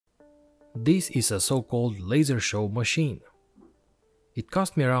This is a so-called laser show machine. It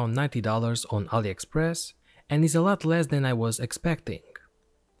cost me around $90 on AliExpress and is a lot less than I was expecting.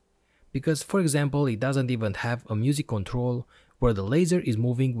 Because for example, it doesn't even have a music control where the laser is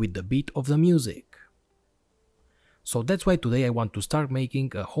moving with the beat of the music. So that's why today I want to start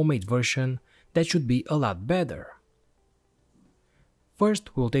making a homemade version that should be a lot better.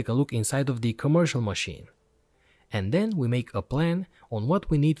 First, we'll take a look inside of the commercial machine, and then we make a plan on what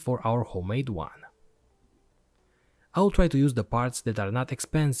we need for our homemade one. I'll try to use the parts that are not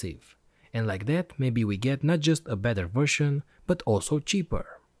expensive, and like that maybe we get not just a better version, but also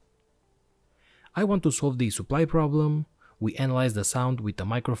cheaper. I want to solve the supply problem. We analyze the sound with the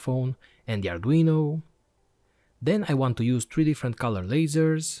microphone and the Arduino. Then I want to use 3 different color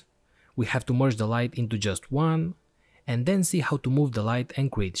lasers. We have to merge the light into just one, and then see how to move the light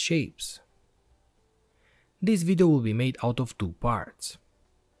and create shapes. This video will be made out of 2 parts.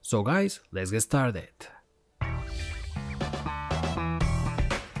 So guys, let's get started.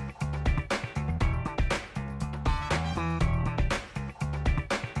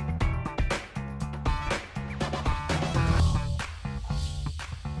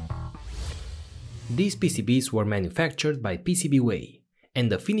 These PCBs were manufactured by PCBWay,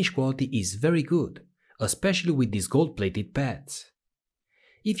 and the finish quality is very good, especially with these gold-plated pads.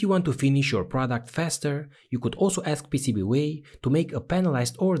 If you want to finish your product faster, you could also ask PCBWay to make a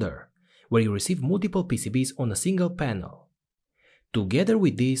panelized order, where you receive multiple PCBs on a single panel. Together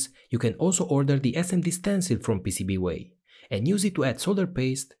with this, you can also order the SMD stencil from PCBWay, and use it to add solder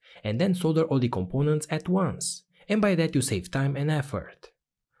paste, and then solder all the components at once, and by that you save time and effort.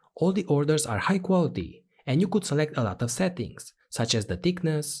 All the orders are high quality, and you could select a lot of settings, such as the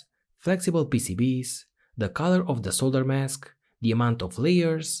thickness, flexible PCBs, the color of the solder mask, the amount of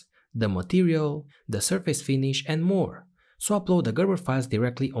layers, the material, the surface finish, and more. So upload the Gerber files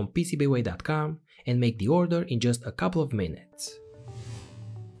directly on PCBWay.com and make the order in just a couple of minutes.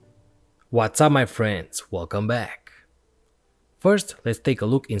 What's up my friends, welcome back. First, let's take a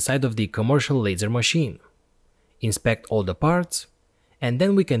look inside of the commercial laser machine. Inspect all the parts, and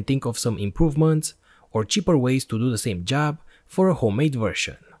then we can think of some improvements or cheaper ways to do the same job for a homemade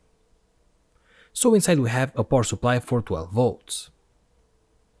version. So inside we have a power supply for 12 volts.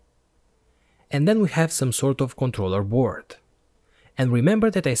 And then we have some sort of controller board. And remember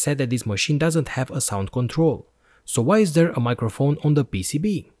that I said that this machine doesn't have a sound control, so why is there a microphone on the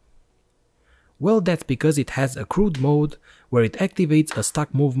PCB? Well, that's because it has a crude mode where it activates a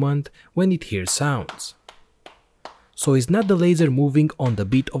stock movement when it hears sounds. So it's not the laser moving on the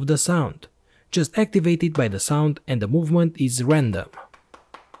beat of the sound, just activated by the sound, and the movement is random.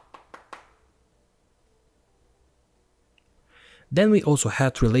 Then we also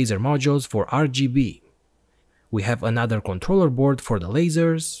have 3 laser modules for RGB. We have another controller board for the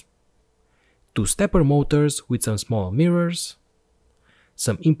lasers, 2 stepper motors with some small mirrors,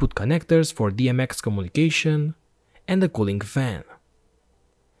 some input connectors for DMX communication, and a cooling fan.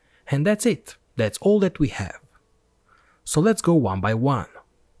 And that's it, that's all that we have. So let's go one by one.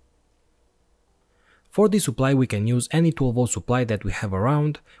 For the supply we can use any 12 volt supply that we have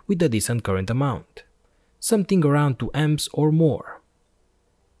around with a decent current amount, something around 2 amps or more.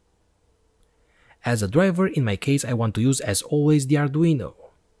 As a driver, in my case I want to use as always the Arduino.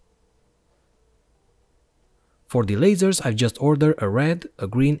 For the lasers I've just ordered a red, a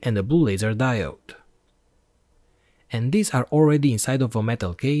green and a blue laser diode. And these are already inside of a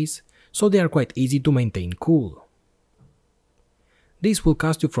metal case, so they are quite easy to maintain cool. This will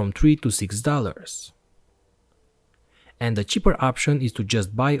cost you from $3 to $6. And the cheaper option is to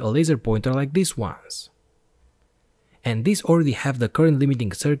just buy a laser pointer like these ones. And these already have the current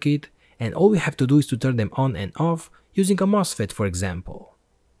limiting circuit, and all we have to do is to turn them on and off using a MOSFET for example.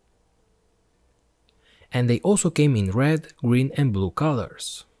 And they also came in red, green and blue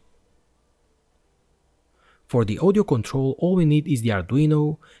colors. For the audio control all we need is the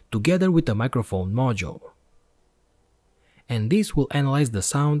Arduino together with the microphone module. And this will analyze the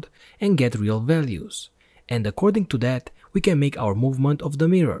sound and get real values, and according to that we can make our movement of the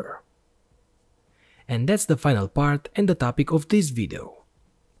mirror. And that's the final part and the topic of this video.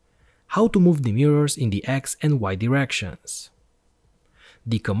 How to move the mirrors in the X and Y directions.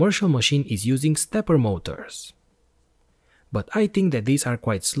 The commercial machine is using stepper motors. But I think that these are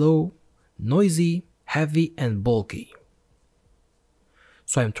quite slow, noisy, heavy and bulky.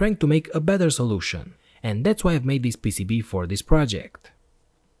 So I'm trying to make a better solution, and that's why I've made this PCB for this project.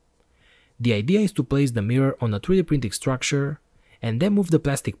 The idea is to place the mirror on a 3D printing structure and then move the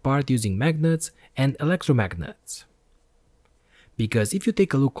plastic part using magnets and electromagnets. Because if you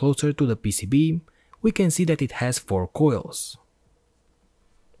take a look closer to the PCB, we can see that it has 4 coils.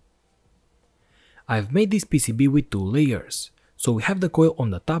 I've made this PCB with two layers, so we have the coil on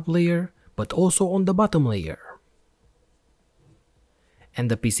the top layer, but also on the bottom layer. And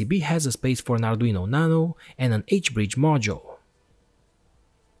the PCB has a space for an Arduino Nano and an H-bridge module.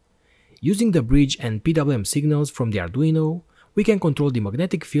 Using the bridge and PWM signals from the Arduino, we can control the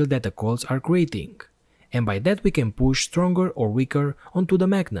magnetic field that the coils are creating, and by that we can push stronger or weaker onto the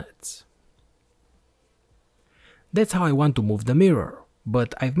magnets. That's how I want to move the mirror,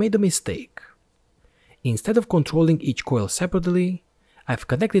 but I've made a mistake. Instead of controlling each coil separately, I've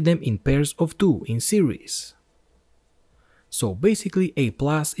connected them in pairs of two in series. So basically A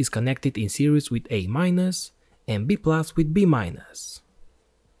plus is connected in series with A minus and B plus with B minus.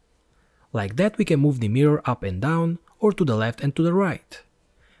 Like that we can move the mirror up and down or to the left and to the right,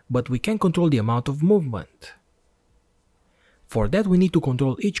 but we can't control the amount of movement. For that we need to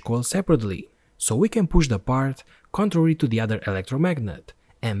control each coil separately, so we can push the part contrary to the other electromagnet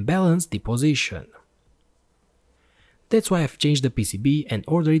and balance the position. That's why I've changed the PCB and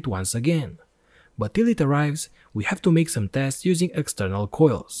ordered it once again, but till it arrives we have to make some tests using external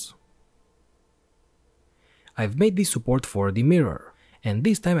coils. I've made this support for the mirror, and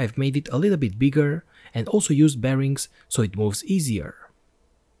this time I've made it a little bit bigger and also used bearings so it moves easier.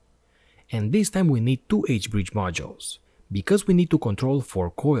 And this time we need two H-bridge modules, because we need to control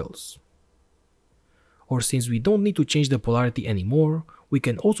 4 coils. Or since we don't need to change the polarity anymore, we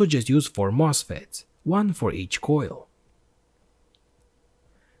can also just use 4 MOSFETs, one for each coil.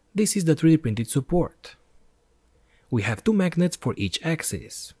 This is the 3D printed support. We have 2 magnets for each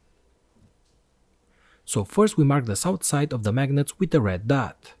axis. So first we mark the south side of the magnets with a red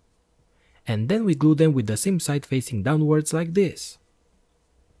dot, and then we glue them with the same side facing downwards like this.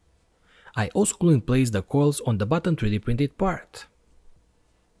 I also glue in place the coils on the bottom 3D printed part.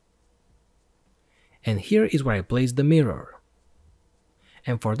 And here is where I place the mirror.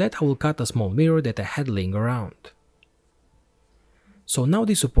 And for that I will cut a small mirror that I had laying around. So now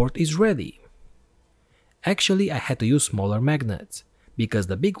the support is ready. Actually I had to use smaller magnets, because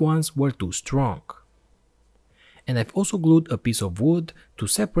the big ones were too strong. And I've also glued a piece of wood to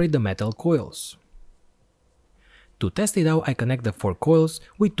separate the metal coils. To test it out I connect the 4 coils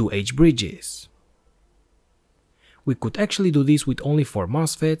with 2 H-bridges. We could actually do this with only 4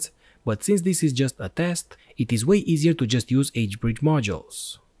 MOSFETs, but since this is just a test, it is way easier to just use H-bridge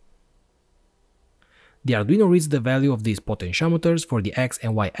modules. The Arduino reads the value of these potentiometers for the X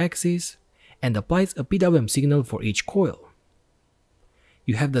and Y axis and applies a PWM signal for each coil.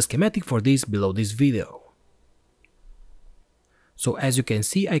 You have the schematic for this below this video. So as you can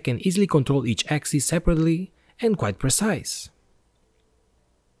see I can easily control each axis separately and quite precise.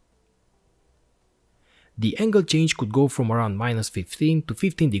 The angle change could go from around -15 to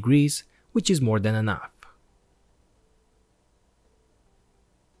 15 degrees, which is more than enough.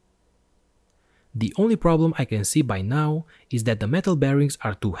 The only problem I can see by now is that the metal bearings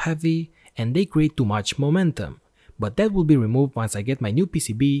are too heavy and they create too much momentum, but that will be removed once I get my new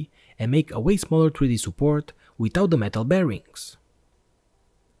PCB and make a way smaller 3D support without the metal bearings.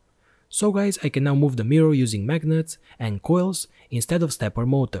 So guys, I can now move the mirror using magnets and coils instead of stepper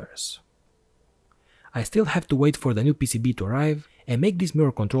motors. I still have to wait for the new PCB to arrive and make this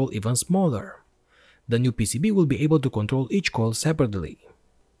mirror control even smaller. The new PCB will be able to control each coil separately.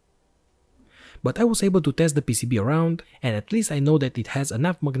 But I was able to test the PCB around, and at least I know that it has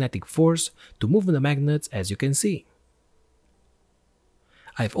enough magnetic force to move the magnets, as you can see.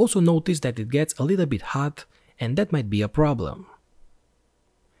 I've also noticed that it gets a little bit hot, and that might be a problem.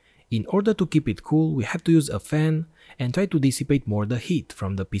 In order to keep it cool, we have to use a fan and try to dissipate more the heat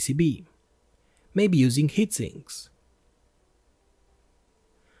from the PCB, maybe using heatsinks.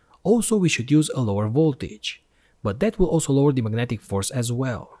 Also, we should use a lower voltage, but that will also lower the magnetic force as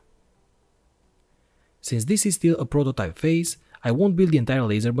well. Since this is still a prototype phase, I won't build the entire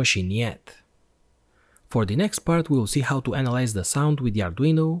laser machine yet. For the next part we will see how to analyze the sound with the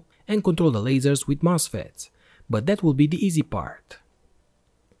Arduino and control the lasers with MOSFETs, but that will be the easy part.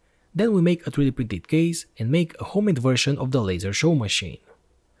 Then we make a 3D printed case and make a homemade version of the laser show machine.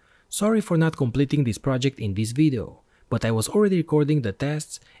 Sorry for not completing this project in this video, but I was already recording the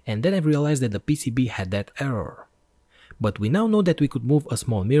tests and then I realized that the PCB had that error. But we now know that we could move a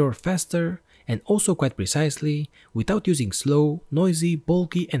small mirror faster and also quite precisely without using slow, noisy,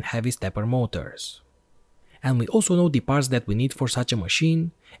 bulky and heavy stepper motors. And we also know the parts that we need for such a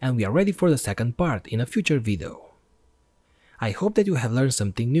machine, and we are ready for the second part in a future video. I hope that you have learned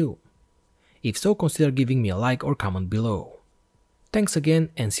something new. If so, consider giving me a like or comment below. Thanks again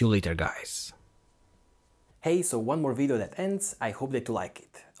and see you later guys. Hey, so one more video that ends, I hope that you like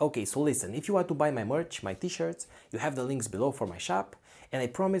it. Okay, so listen, if you want to buy my merch, my t-shirts, you have the links below for my shop, and I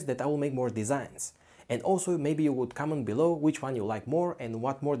promise that I will make more designs. And also maybe you would comment below which one you like more and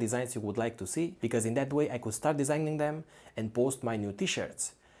what more designs you would like to see, because in that way I could start designing them and post my new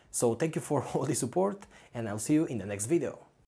t-shirts. So thank you for all the support, and I'll see you in the next video.